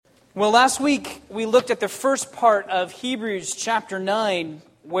Well, last week we looked at the first part of Hebrews chapter 9,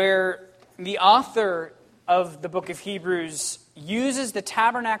 where the author of the book of Hebrews uses the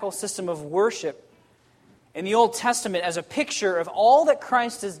tabernacle system of worship in the Old Testament as a picture of all that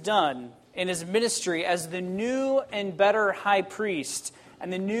Christ has done in his ministry as the new and better high priest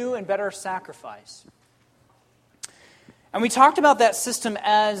and the new and better sacrifice. And we talked about that system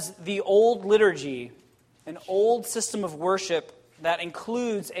as the old liturgy, an old system of worship that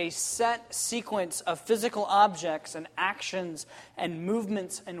includes a set sequence of physical objects and actions and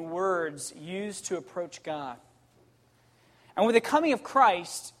movements and words used to approach God. And with the coming of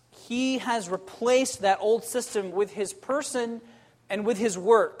Christ, he has replaced that old system with his person and with his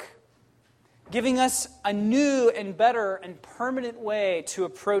work, giving us a new and better and permanent way to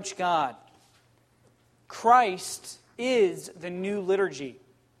approach God. Christ is the new liturgy.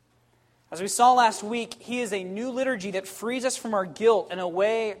 As we saw last week, he is a new liturgy that frees us from our guilt in a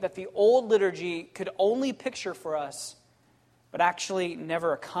way that the old liturgy could only picture for us, but actually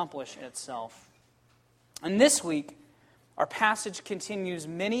never accomplish in itself. And this week, our passage continues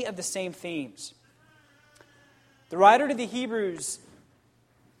many of the same themes. The writer to the Hebrews,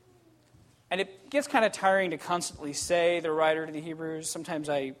 and it gets kind of tiring to constantly say the writer to the Hebrews. Sometimes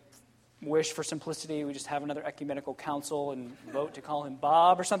I wish for simplicity we just have another ecumenical council and vote to call him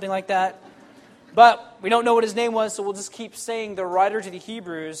Bob or something like that. But we don't know what his name was, so we'll just keep saying the writer to the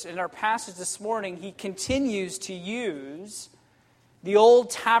Hebrews. In our passage this morning, he continues to use the old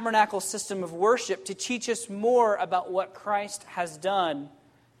tabernacle system of worship to teach us more about what Christ has done,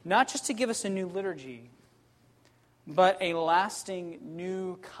 not just to give us a new liturgy, but a lasting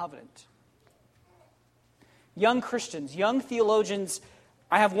new covenant. Young Christians, young theologians,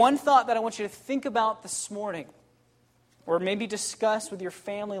 I have one thought that I want you to think about this morning, or maybe discuss with your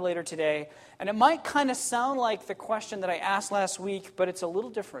family later today. And it might kind of sound like the question that I asked last week, but it's a little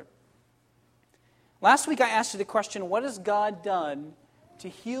different. Last week I asked you the question, what has God done to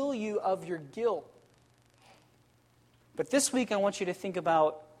heal you of your guilt? But this week I want you to think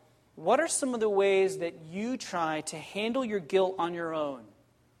about, what are some of the ways that you try to handle your guilt on your own?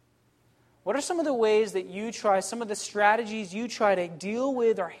 What are some of the ways that you try, some of the strategies you try to deal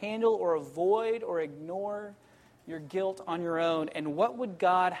with or handle or avoid or ignore your guilt on your own? And what would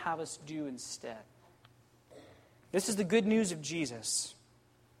God have us do instead? This is the good news of Jesus.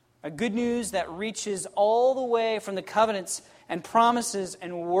 A good news that reaches all the way from the covenants and promises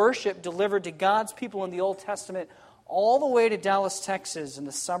and worship delivered to God's people in the Old Testament all the way to Dallas, Texas in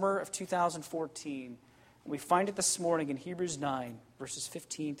the summer of 2014. We find it this morning in Hebrews 9, verses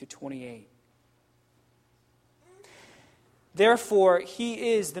 15 through 28. Therefore,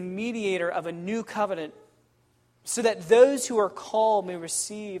 he is the mediator of a new covenant, so that those who are called may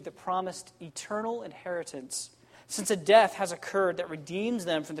receive the promised eternal inheritance, since a death has occurred that redeems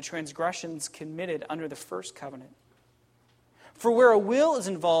them from the transgressions committed under the first covenant. For where a will is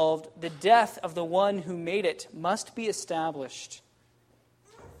involved, the death of the one who made it must be established.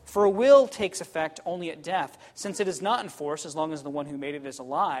 For a will takes effect only at death, since it is not in force as long as the one who made it is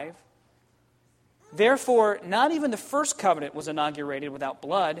alive. Therefore, not even the first covenant was inaugurated without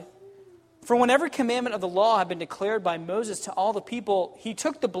blood. For when every commandment of the law had been declared by Moses to all the people, he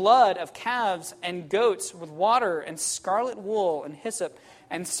took the blood of calves and goats with water and scarlet wool and hyssop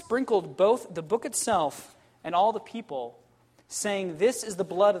and sprinkled both the book itself and all the people, saying, "This is the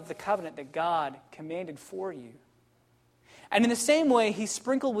blood of the covenant that God commanded for you." And in the same way, he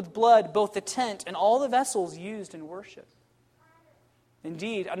sprinkled with blood both the tent and all the vessels used in worship.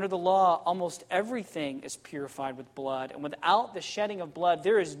 Indeed, under the law, almost everything is purified with blood, and without the shedding of blood,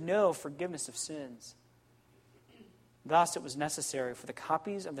 there is no forgiveness of sins. Thus, it was necessary for the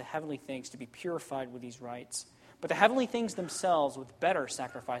copies of the heavenly things to be purified with these rites, but the heavenly things themselves with better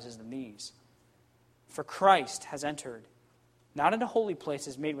sacrifices than these. For Christ has entered, not into holy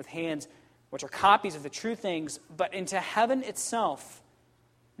places made with hands, which are copies of the true things, but into heaven itself,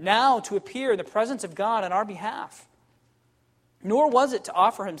 now to appear in the presence of God on our behalf. Nor was it to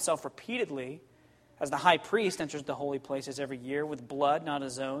offer himself repeatedly, as the high priest enters the holy places every year with blood not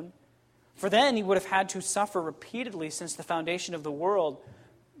his own. For then he would have had to suffer repeatedly since the foundation of the world.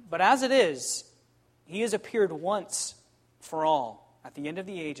 But as it is, he has appeared once for all at the end of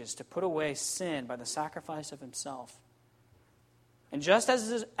the ages to put away sin by the sacrifice of himself. And just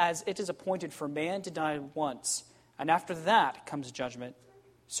as it is appointed for man to die once, and after that comes judgment,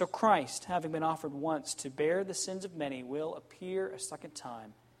 so Christ, having been offered once to bear the sins of many, will appear a second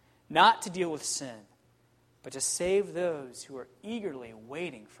time, not to deal with sin, but to save those who are eagerly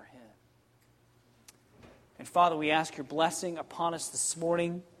waiting for him. And Father, we ask your blessing upon us this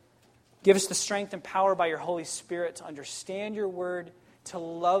morning. Give us the strength and power by your Holy Spirit to understand your word, to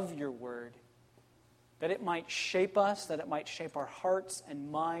love your word, that it might shape us, that it might shape our hearts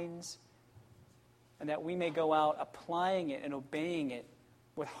and minds, and that we may go out applying it and obeying it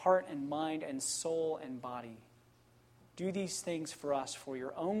with heart and mind and soul and body. Do these things for us, for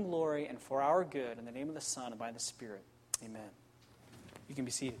your own glory and for our good, in the name of the Son and by the Spirit. Amen. You can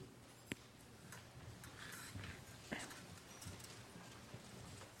be seated.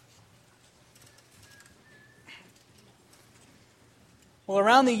 Well,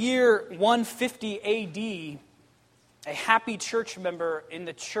 around the year 150 A.D., a happy church member in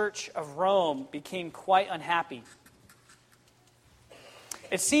the Church of Rome became quite unhappy.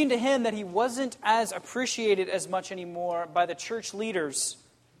 It seemed to him that he wasn't as appreciated as much anymore by the church leaders.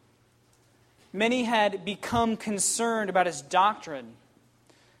 Many had become concerned about his doctrine,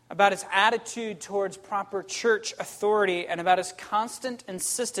 about his attitude towards proper church authority, and about his constant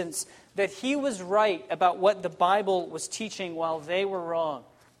insistence that he was right about what the Bible was teaching while they were wrong.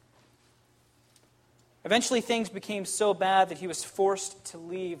 Eventually, things became so bad that he was forced to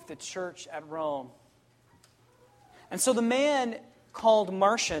leave the church at Rome. And so the man called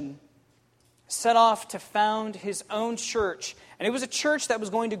Marcion set off to found his own church. And it was a church that was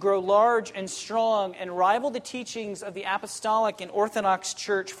going to grow large and strong and rival the teachings of the apostolic and Orthodox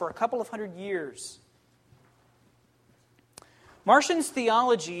church for a couple of hundred years. Marcion's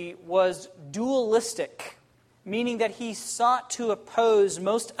theology was dualistic, meaning that he sought to oppose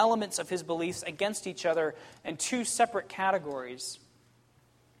most elements of his beliefs against each other in two separate categories.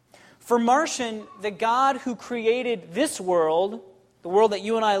 For Marcion, the God who created this world, the world that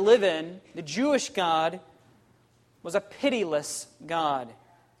you and I live in, the Jewish God, was a pitiless God.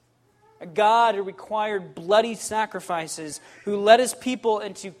 A God who required bloody sacrifices, who led his people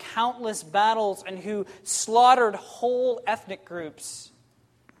into countless battles, and who slaughtered whole ethnic groups.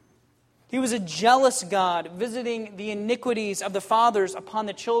 He was a jealous God, visiting the iniquities of the fathers upon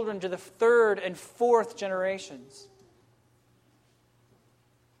the children to the third and fourth generations.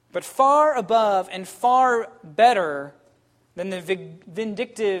 But far above and far better than the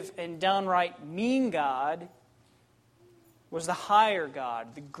vindictive and downright mean God was the higher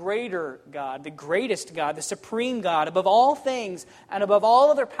God, the greater God, the greatest God, the supreme God, above all things and above all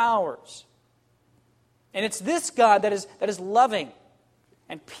other powers. And it's this God that is loving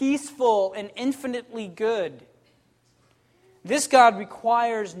and peaceful and infinitely good. This God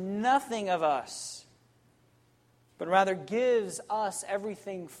requires nothing of us, but rather gives us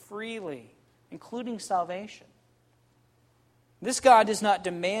everything freely, including salvation. This God does not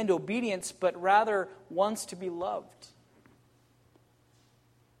demand obedience, but rather wants to be loved.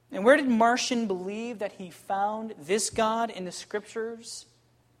 And where did Marcion believe that he found this God in the Scriptures?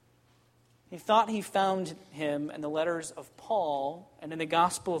 He thought he found him in the letters of Paul and in the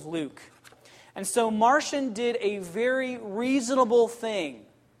Gospel of Luke. And so Marcion did a very reasonable thing.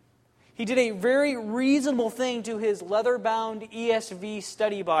 He did a very reasonable thing to his leather-bound ESV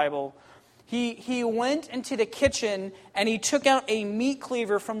study Bible. He went into the kitchen and he took out a meat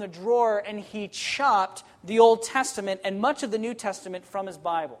cleaver from the drawer and he chopped the Old Testament and much of the New Testament from his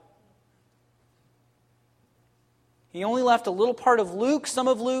Bible. He only left a little part of Luke, some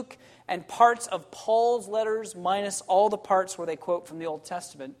of Luke, and parts of Paul's letters, minus all the parts where they quote from the Old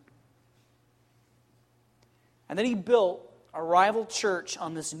Testament. And then he built a rival church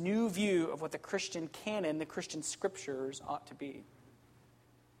on this new view of what the Christian canon, the Christian Scriptures, ought to be.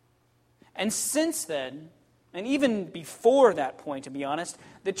 And since then, and even before that point, to be honest,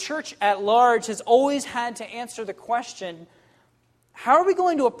 the church at large has always had to answer the question, how are we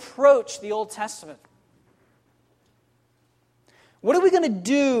going to approach the Old Testament? What are we going to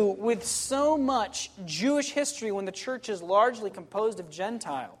do with so much Jewish history when the church is largely composed of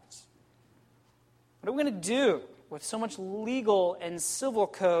Gentiles? What are we going to do with so much legal and civil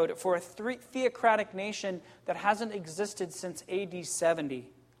code for a theocratic nation that hasn't existed since AD 70?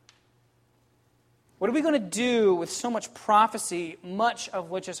 What are we going to do with so much prophecy, much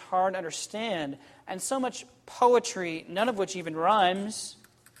of which is hard to understand, and so much poetry, none of which even rhymes,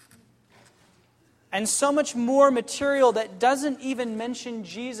 and so much more material that doesn't even mention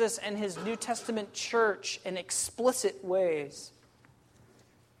Jesus and his New Testament church in explicit ways?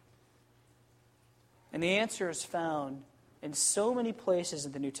 And the answer is found in so many places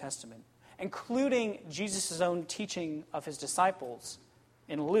in the New Testament, including Jesus' own teaching of his disciples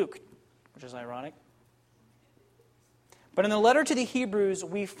in Luke, which is ironic. But in the letter to the Hebrews,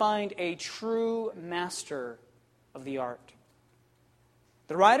 we find a true master of the art.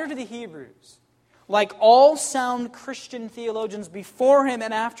 The writer to the Hebrews, like all sound Christian theologians before him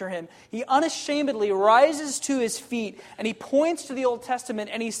and after him, he unashamedly rises to his feet and he points to the Old Testament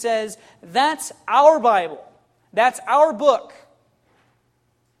and he says, that's our Bible. That's our book.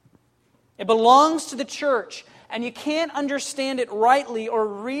 It belongs to the church, and you can't understand it rightly or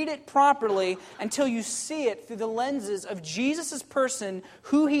read it properly until you see it through the lenses of Jesus' person,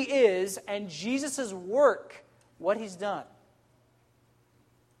 who he is, and Jesus' work, what he's done.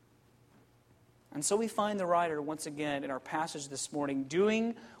 And so we find the writer, once again, in our passage this morning,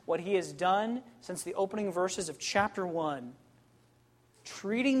 doing what he has done since the opening verses of chapter 1,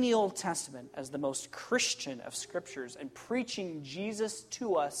 treating the Old Testament as the most Christian of Scriptures and preaching Jesus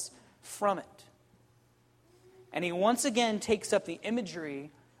to us from it. And he once again takes up the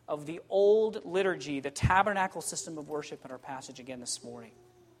imagery of the old liturgy, the tabernacle system of worship in our passage again this morning.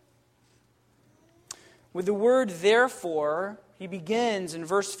 With the word therefore, he begins in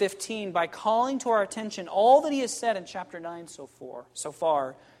verse 15 by calling to our attention all that he has said in chapter 9 so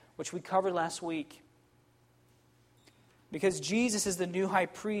far, which we covered last week. Because Jesus is the new high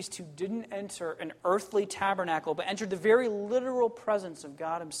priest who didn't enter an earthly tabernacle, but entered the very literal presence of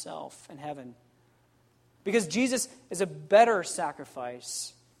God himself in heaven. Because Jesus is a better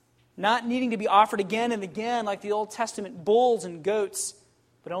sacrifice, not needing to be offered again and again like the Old Testament bulls and goats,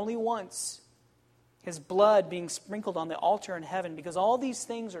 but only once. His blood being sprinkled on the altar in heaven, because all these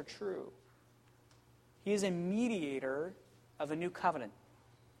things are true. He is a mediator of a new covenant.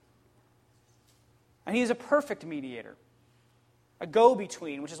 And he is a perfect mediator. A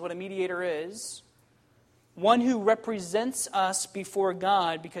go-between, which is what a mediator is. One who represents us before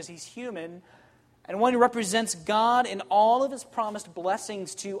God because he's human, and one who represents God in all of his promised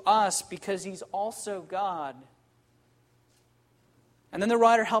blessings to us because he's also God. And then the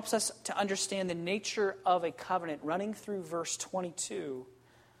writer helps us to understand the nature of a covenant running through verse 22.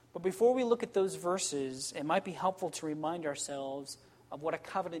 But before we look at those verses, it might be helpful to remind ourselves of what a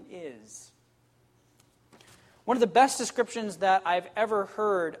covenant is. One of the best descriptions that I've ever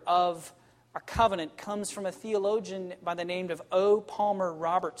heard of a covenant comes from a theologian by the name of O. Palmer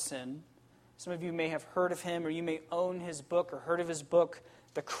Robertson. Some of you may have heard of him, or you may own his book or heard of his book,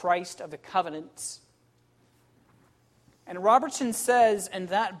 The Christ of the Covenants. And Robertson says in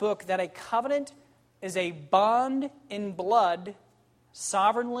that book that a covenant is a bond in blood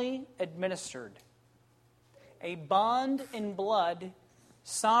sovereignly administered. A bond in blood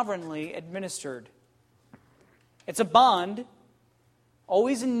sovereignly administered. It's a bond,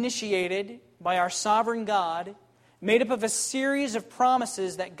 always initiated by our sovereign God, made up of a series of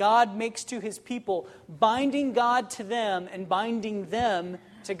promises that God makes to his people, binding God to them and binding them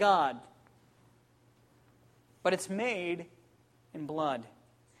to God. But it's made in blood,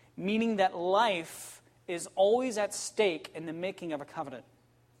 meaning that life is always at stake in the making of a covenant.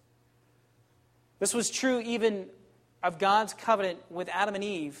 This was true even of God's covenant with Adam and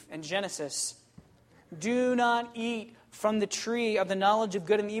Eve in Genesis. Do not eat from the tree of the knowledge of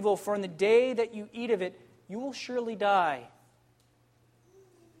good and evil, for in the day that you eat of it, you will surely die.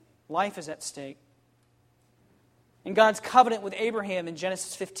 Life is at stake. In God's covenant with Abraham in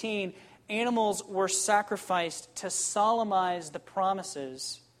Genesis 15, animals were sacrificed to solemnize the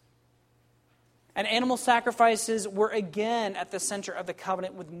promises. And animal sacrifices were again at the center of the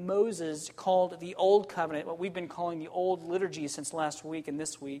covenant with Moses, called the Old Covenant, what we've been calling the Old Liturgy since last week and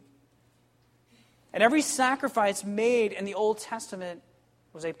this week. And every sacrifice made in the Old Testament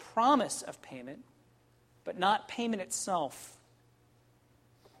was a promise of payment, but not payment itself.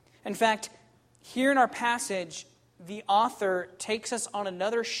 In fact, here in our passage, the author takes us on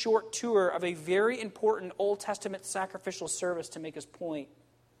another short tour of a very important Old Testament sacrificial service to make his point.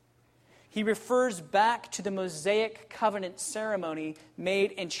 He refers back to the Mosaic covenant ceremony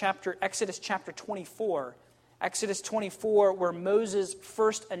made in Exodus chapter 24. Exodus 24, where Moses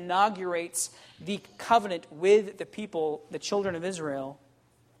first inaugurates the covenant with the people, the children of Israel,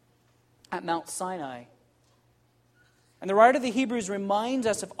 at Mount Sinai. And the writer of the Hebrews reminds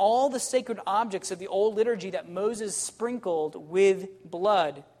us of all the sacred objects of the old liturgy that Moses sprinkled with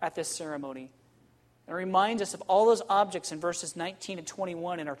blood at this ceremony. And reminds us of all those objects in verses 19 and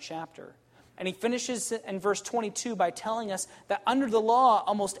 21 in our chapter. And he finishes in verse 22 by telling us that under the law,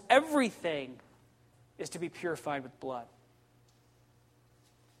 almost everything is to be purified with blood.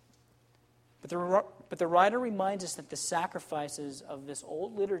 But the writer reminds us that the sacrifices of this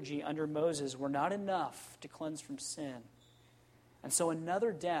old liturgy under Moses were not enough to cleanse from sin. And so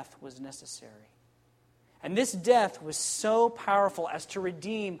another death was necessary. And this death was so powerful as to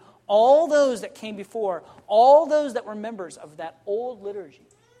redeem all those that came before, all those that were members of that old liturgy.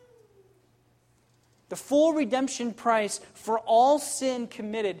 The full redemption price for all sin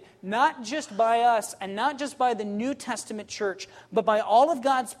committed, not just by us and not just by the New Testament church, but by all of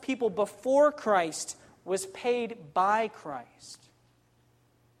God's people before Christ, was paid by Christ.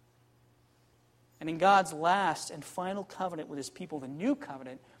 And in God's last and final covenant with his people, the new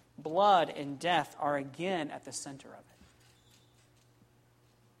covenant, blood and death are again at the center of it.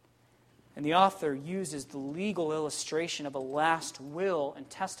 And the author uses the legal illustration of a last will and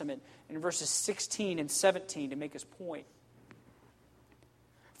testament in verses 16 and 17 to make his point.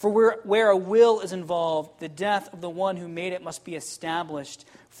 For where a will is involved, the death of the one who made it must be established.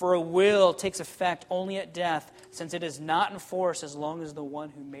 For a will takes effect only at death, since it is not in force as long as the one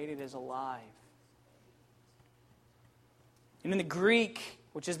who made it is alive. And in the Greek,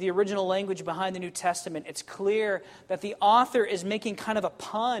 which is the original language behind the New Testament, it's clear that the author is making kind of a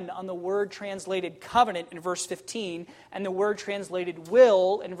pun on the word translated covenant in verse 15 and the word translated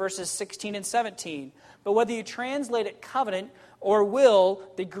will in verses 16 and 17. But whether you translate it covenant or will,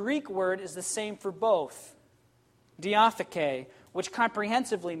 the Greek word is the same for both. Diatheke, which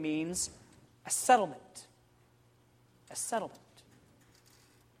comprehensively means a settlement. A settlement.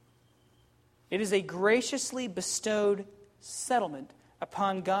 It is a graciously bestowed settlement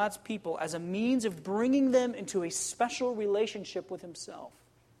upon God's people as a means of bringing them into a special relationship with Himself.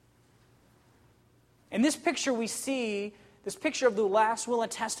 In this picture we see, this picture of the last will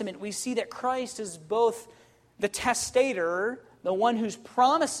and testament, we see that Christ is both the testator, the one who's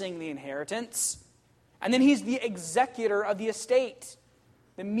promising the inheritance, and then He's the executor of the estate,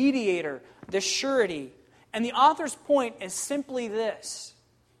 the mediator, the surety. And the author's point is simply this: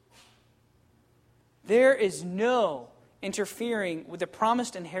 there is no interfering with the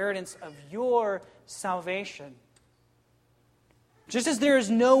promised inheritance of your salvation. Just as there is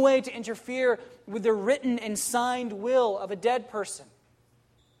no way to interfere with the written and signed will of a dead person.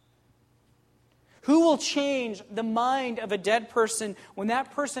 Who will change the mind of a dead person when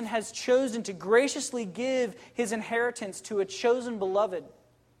that person has chosen to graciously give his inheritance to a chosen beloved?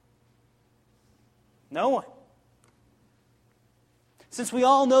 No one. Since we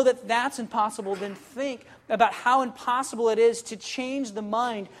all know that that's impossible, then think about how impossible it is to change the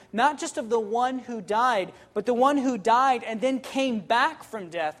mind, not just of the one who died, but the one who died and then came back from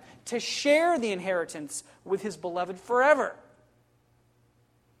death to share the inheritance with his beloved forever.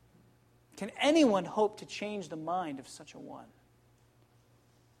 Can anyone hope to change the mind of such a one?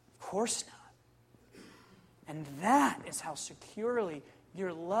 Of course not. And that is how securely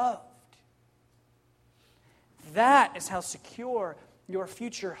you're loved. That is how secure your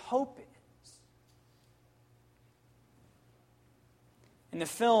future hope is. In the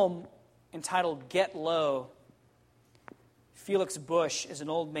film entitled Get Low, Felix Bush is an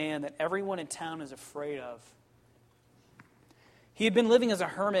old man that everyone in town is afraid of. He had been living as a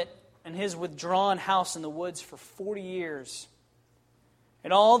hermit in his withdrawn house in the woods for 40 years.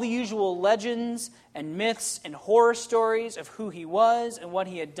 And all the usual legends and myths and horror stories of who he was and what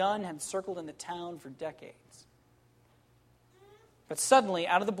he had done had circled in the town for decades. But suddenly,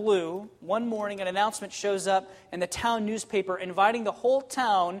 out of the blue, one morning an announcement shows up in the town newspaper inviting the whole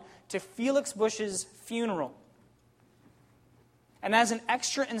town to Felix Bush's funeral. And as an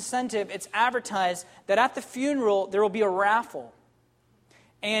extra incentive, it's advertised that at the funeral there will be a raffle.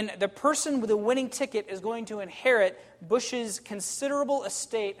 And the person with the winning ticket is going to inherit Bush's considerable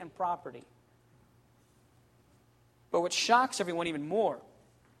estate and property. But what shocks everyone even more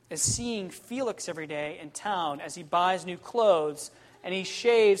is seeing Felix every day in town as he buys new clothes and he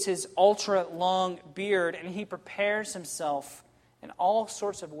shaves his ultra-long beard and he prepares himself in all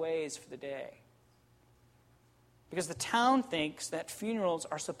sorts of ways for the day. Because the town thinks that funerals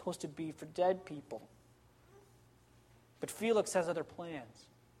are supposed to be for dead people. But Felix has other plans.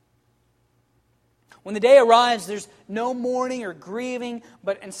 When the day arrives, there's no mourning or grieving,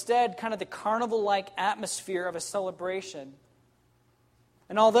 but instead kind of the carnival-like atmosphere of a celebration.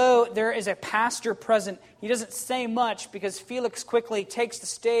 And although there is a pastor present, he doesn't say much because Felix quickly takes the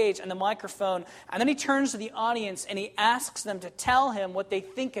stage and the microphone, and then he turns to the audience and he asks them to tell him what they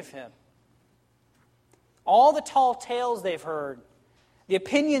think of him. All the tall tales they've heard, the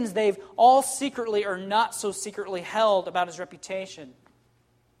opinions they've all secretly or not so secretly held about his reputation.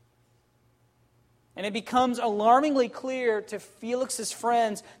 And it becomes alarmingly clear to Felix's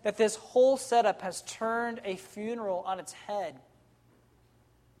friends that this whole setup has turned a funeral on its head.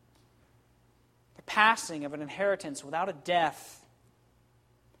 The passing of an inheritance without a death.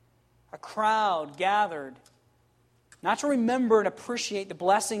 A crowd gathered, not to remember and appreciate the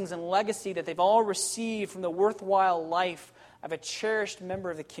blessings and legacy that they've all received from the worthwhile life of a cherished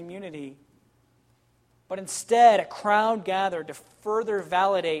member of the community, but instead a crowd gathered to further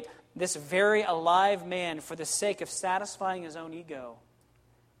validate this very alive man for the sake of satisfying his own ego.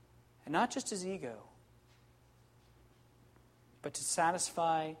 And not just his ego, but to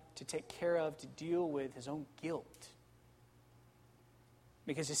satisfy, to take care of, to deal with his own guilt.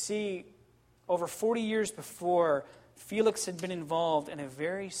 Because you see, over 40 years before, Felix had been involved in a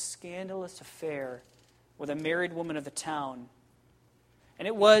very scandalous affair with a married woman of the town. And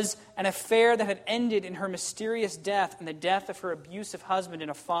it was an affair that had ended in her mysterious death and the death of her abusive husband in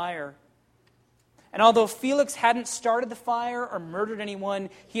a fire. And although Felix hadn't started the fire or murdered anyone,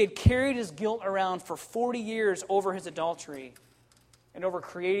 he had carried his guilt around for 40 years over his adultery and over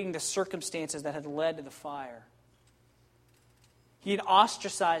creating the circumstances that had led to the fire. He had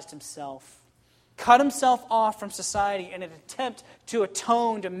ostracized himself, cut himself off from society in an attempt to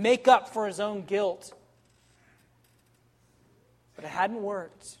atone, to make up for his own guilt. But it hadn't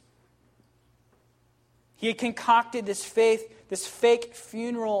worked. He had concocted this fake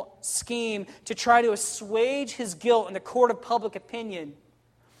funeral scheme to try to assuage his guilt in the court of public opinion,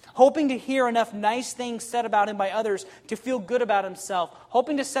 hoping to hear enough nice things said about him by others to feel good about himself,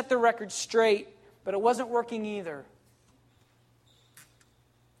 hoping to set the record straight, but it wasn't working either.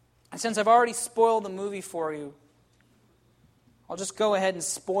 And since I've already spoiled the movie for you, I'll just go ahead and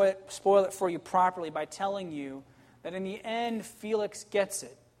spoil it for you properly by telling you that in the end, Felix gets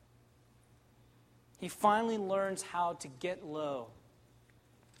it. He finally learns how to get low,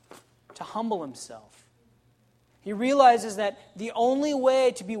 to humble himself. He realizes that the only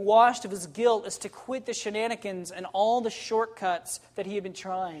way to be washed of his guilt is to quit the shenanigans and all the shortcuts that he had been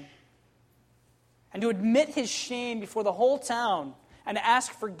trying, and to admit his shame before the whole town and to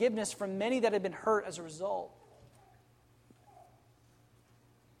ask forgiveness from many that had been hurt as a result.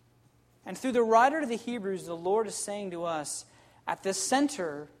 And through the writer to the Hebrews, the Lord is saying to us, at the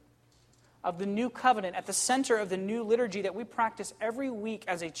center of the new covenant, at the center of the new liturgy that we practice every week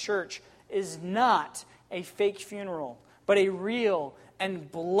as a church, is not a fake funeral, but a real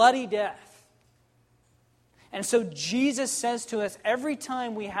and bloody death. And so Jesus says to us every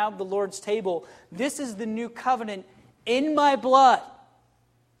time we have the Lord's table, this is the new covenant in my blood.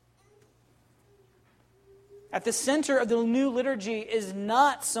 At the center of the new liturgy is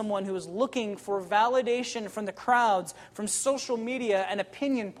not someone who is looking for validation from the crowds, from social media and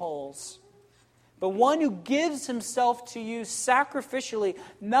opinion polls, but one who gives himself to you sacrificially,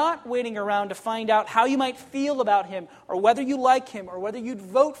 not waiting around to find out how you might feel about him, or whether you like him, or whether you'd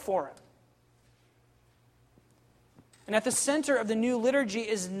vote for him. And at the center of the new liturgy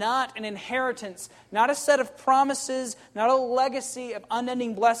is not an inheritance, not a set of promises, not a legacy of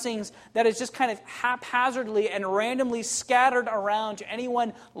unending blessings that is just kind of haphazardly and randomly scattered around to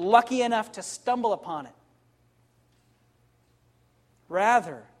anyone lucky enough to stumble upon it.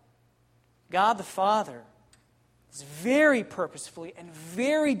 Rather, God the Father has very purposefully and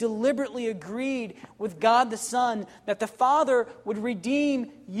very deliberately agreed with God the Son that the Father would redeem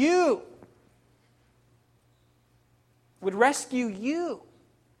you, would rescue you,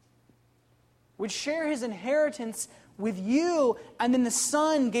 would share his inheritance with you, and then the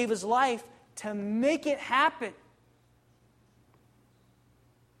Son gave his life to make it happen.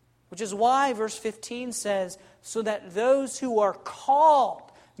 Which is why verse 15 says, so that those who are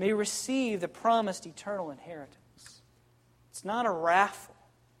called may receive the promised eternal inheritance. It's not a raffle.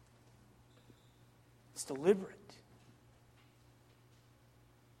 It's deliberate.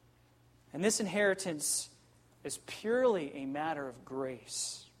 And this inheritance is purely a matter of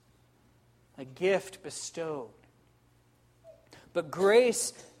grace, a gift bestowed. But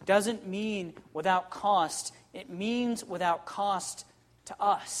grace doesn't mean without cost. It means without cost to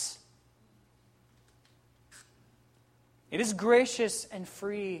us. It is gracious and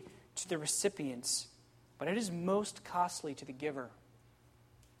free to the recipients, but it is most costly to the giver.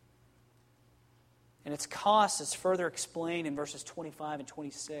 And its cost is further explained in verses 25 and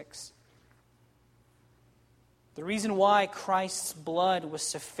 26. The reason why Christ's blood was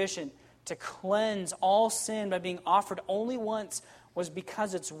sufficient to cleanse all sin by being offered only once was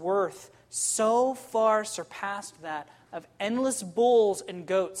because its worth so far surpassed that of endless bulls and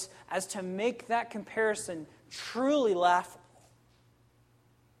goats as to make that comparison truly laughable.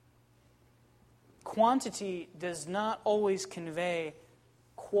 Quantity does not always convey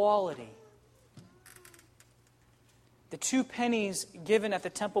quality. The 2 pennies given at the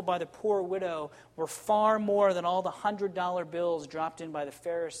temple by the poor widow were far more than all the $100 bills dropped in by the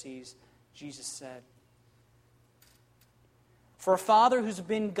Pharisees, Jesus said. For a father who's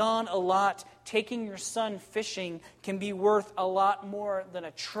been gone a lot, taking your son fishing can be worth a lot more than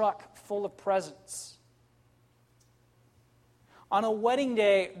a truck full of presents. On a wedding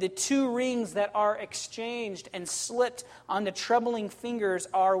day, the 2 rings that are exchanged and slipped on the trembling fingers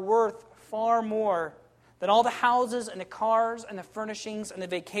are worth far more than all the houses and the cars and the furnishings and the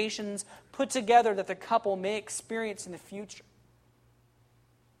vacations put together that the couple may experience in the future.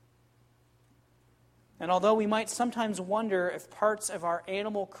 And although we might sometimes wonder if parts of our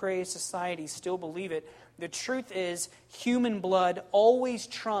animal-crazed society still believe it, the truth is human blood always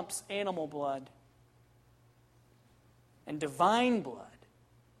trumps animal blood. And divine blood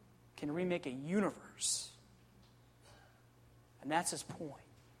can remake a universe. And that's his point.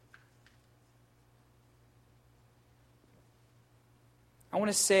 I want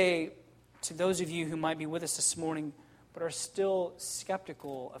to say to those of you who might be with us this morning but are still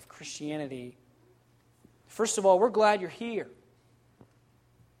skeptical of Christianity, first of all, we're glad you're here.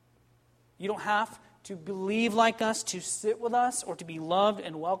 You don't have to believe like us, to sit with us, or to be loved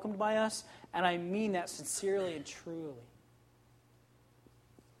and welcomed by us, and I mean that sincerely and truly.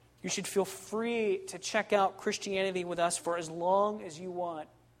 You should feel free to check out Christianity with us for as long as you want.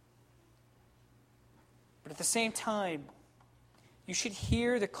 But at the same time, you should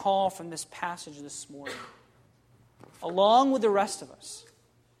hear the call from this passage this morning, along with the rest of us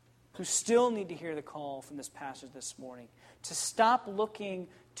who still need to hear the call from this passage this morning, to stop looking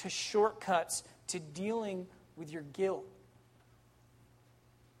to shortcuts to dealing with your guilt.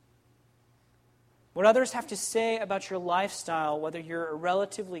 What others have to say about your lifestyle, whether you're a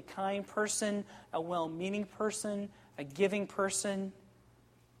relatively kind person, a well-meaning person, a giving person,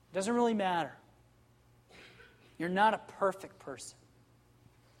 doesn't really matter. You're not a perfect person.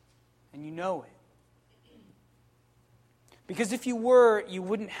 And you know it. Because if you were, you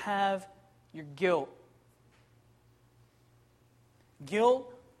wouldn't have your guilt.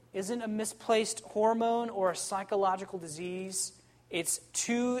 Guilt isn't a misplaced hormone or a psychological disease. It's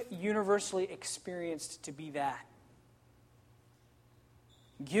too universally experienced to be that.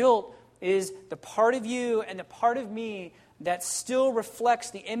 Guilt is the part of you and the part of me that still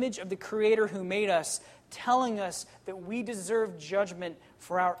reflects the image of the Creator who made us, telling us that we deserve judgment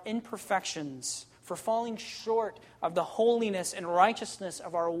for our imperfections, for falling short of the holiness and righteousness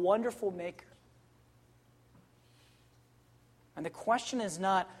of our wonderful Maker. And the question is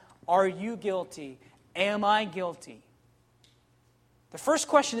not, are you guilty? Am I guilty? The first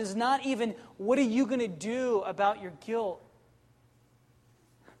question is not even, what are you going to do about your guilt?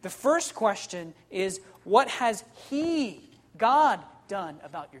 The first question is, what has He, God, done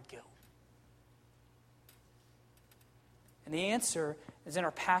about your guilt? And the answer is in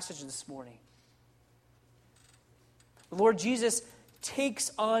our passage this morning. The Lord Jesus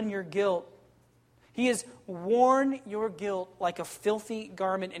takes on your guilt. He has worn your guilt like a filthy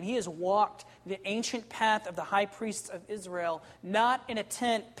garment, and He has walked the ancient path of the high priests of Israel, not in a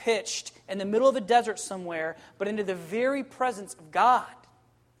tent pitched in the middle of a desert somewhere, but into the very presence of God.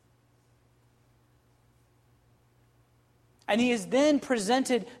 And He has then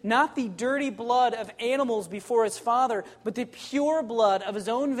presented not the dirty blood of animals before His Father, but the pure blood of His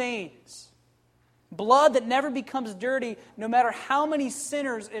own veins. Blood that never becomes dirty, no matter how many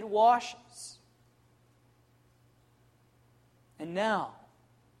sinners it washes. And now,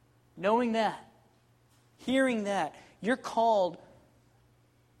 knowing that, hearing that, you're called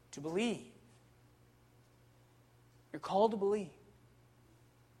to believe. You're called to believe.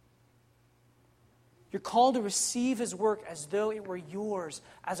 You're called to receive His work as though it were yours,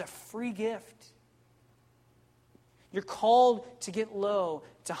 as a free gift. You're called to get low,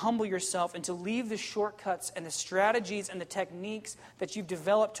 to humble yourself, and to leave the shortcuts and the strategies and the techniques that you've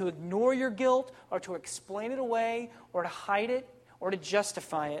developed to ignore your guilt or to explain it away or to hide it or to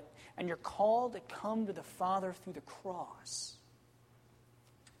justify it. And you're called to come to the Father through the cross.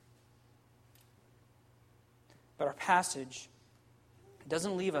 But our passage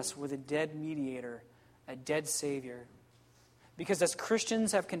doesn't leave us with a dead mediator, a dead Savior. Because as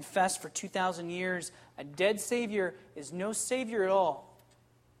Christians have confessed for 2,000 years, a dead Savior is no Savior at all.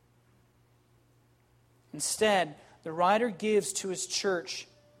 Instead, the writer gives to his church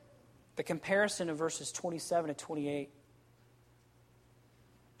the comparison of verses 27 to 28.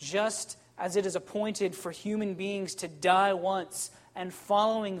 Just as it is appointed for human beings to die once, and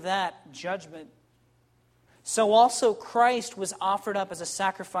following that, judgment, so also Christ was offered up as a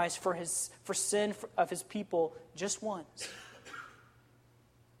sacrifice for sin of His people just once.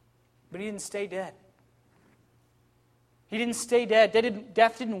 But He didn't stay dead. He didn't stay dead.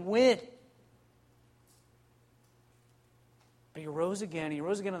 Death didn't win. But He rose again. He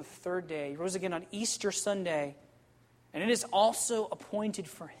rose again on the third day. He rose again on Easter Sunday. And it is also appointed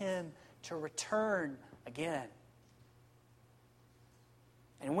for Him to return again.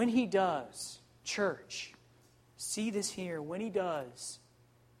 And when He does, church, see this here, when He does,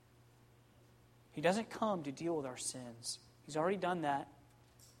 He doesn't come to deal with our sins. He's already done that.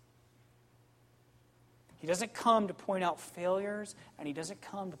 He doesn't come to point out failures, and He doesn't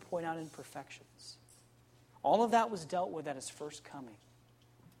come to point out imperfections. All of that was dealt with at His first coming.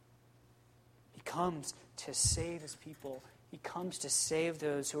 He He comes to save his people. He comes to save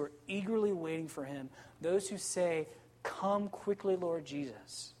those who are eagerly waiting for him, those who say, "Come quickly, Lord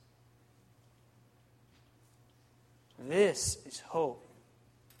Jesus." This is hope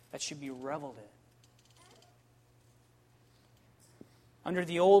that should be reveled in. Under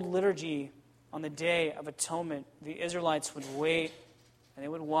the old liturgy, on the Day of Atonement, the Israelites would wait and they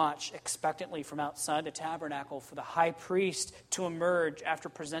would watch expectantly from outside the tabernacle for the high priest to emerge after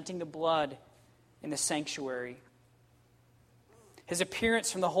presenting the blood in the sanctuary. His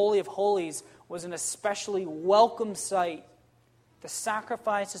appearance from the Holy of Holies was an especially welcome sight. The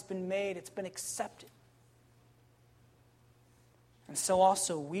sacrifice has been made, it's been accepted. And so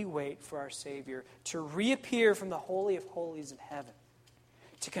also we wait for our Savior to reappear from the Holy of Holies in heaven,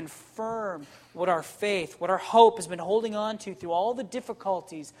 to confirm what our faith, what our hope has been holding on to through all the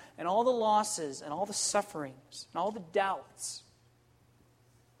difficulties and all the losses and all the sufferings and all the doubts.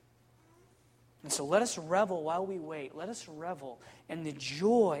 And so let us revel while we wait. Let us revel in the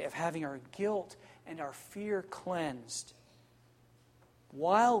joy of having our guilt and our fear cleansed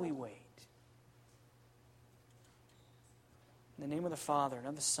while we wait. In the name of the Father, and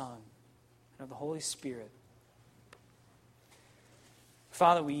of the Son, and of the Holy Spirit.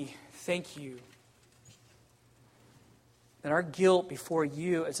 Father, we thank you that our guilt before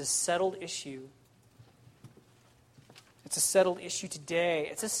you is a settled issue. It's a settled issue today.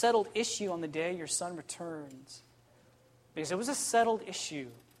 It's a settled issue on the day your Son returns. Because it was a settled issue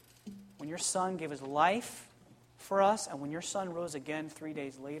when your Son gave his life for us and when your Son rose again 3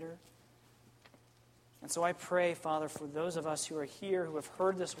 days later. And so I pray, Father, for those of us who are here, who have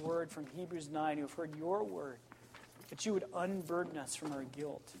heard this word from Hebrews 9, who have heard your word, that you would unburden us from our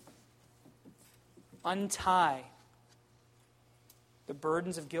guilt. Untie the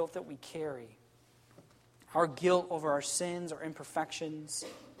burdens of guilt that we carry. Our guilt over our sins, our imperfections.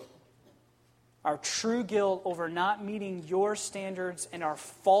 Our true guilt over not meeting your standards and our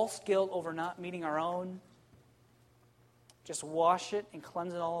false guilt over not meeting our own. Just wash it and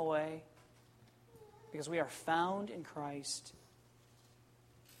cleanse it all away. Because we are found in Christ.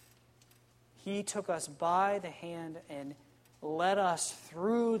 He took us by the hand and led us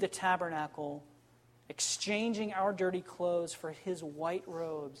through the tabernacle, exchanging our dirty clothes for his white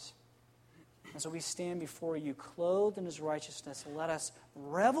robes. And so we stand before you, clothed in his righteousness. Let us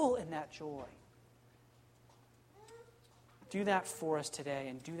revel in that joy. Do that for us today,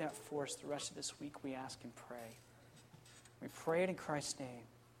 and do that for us the rest of this week, we ask and pray. We pray it in Christ's name.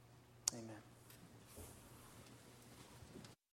 Amen.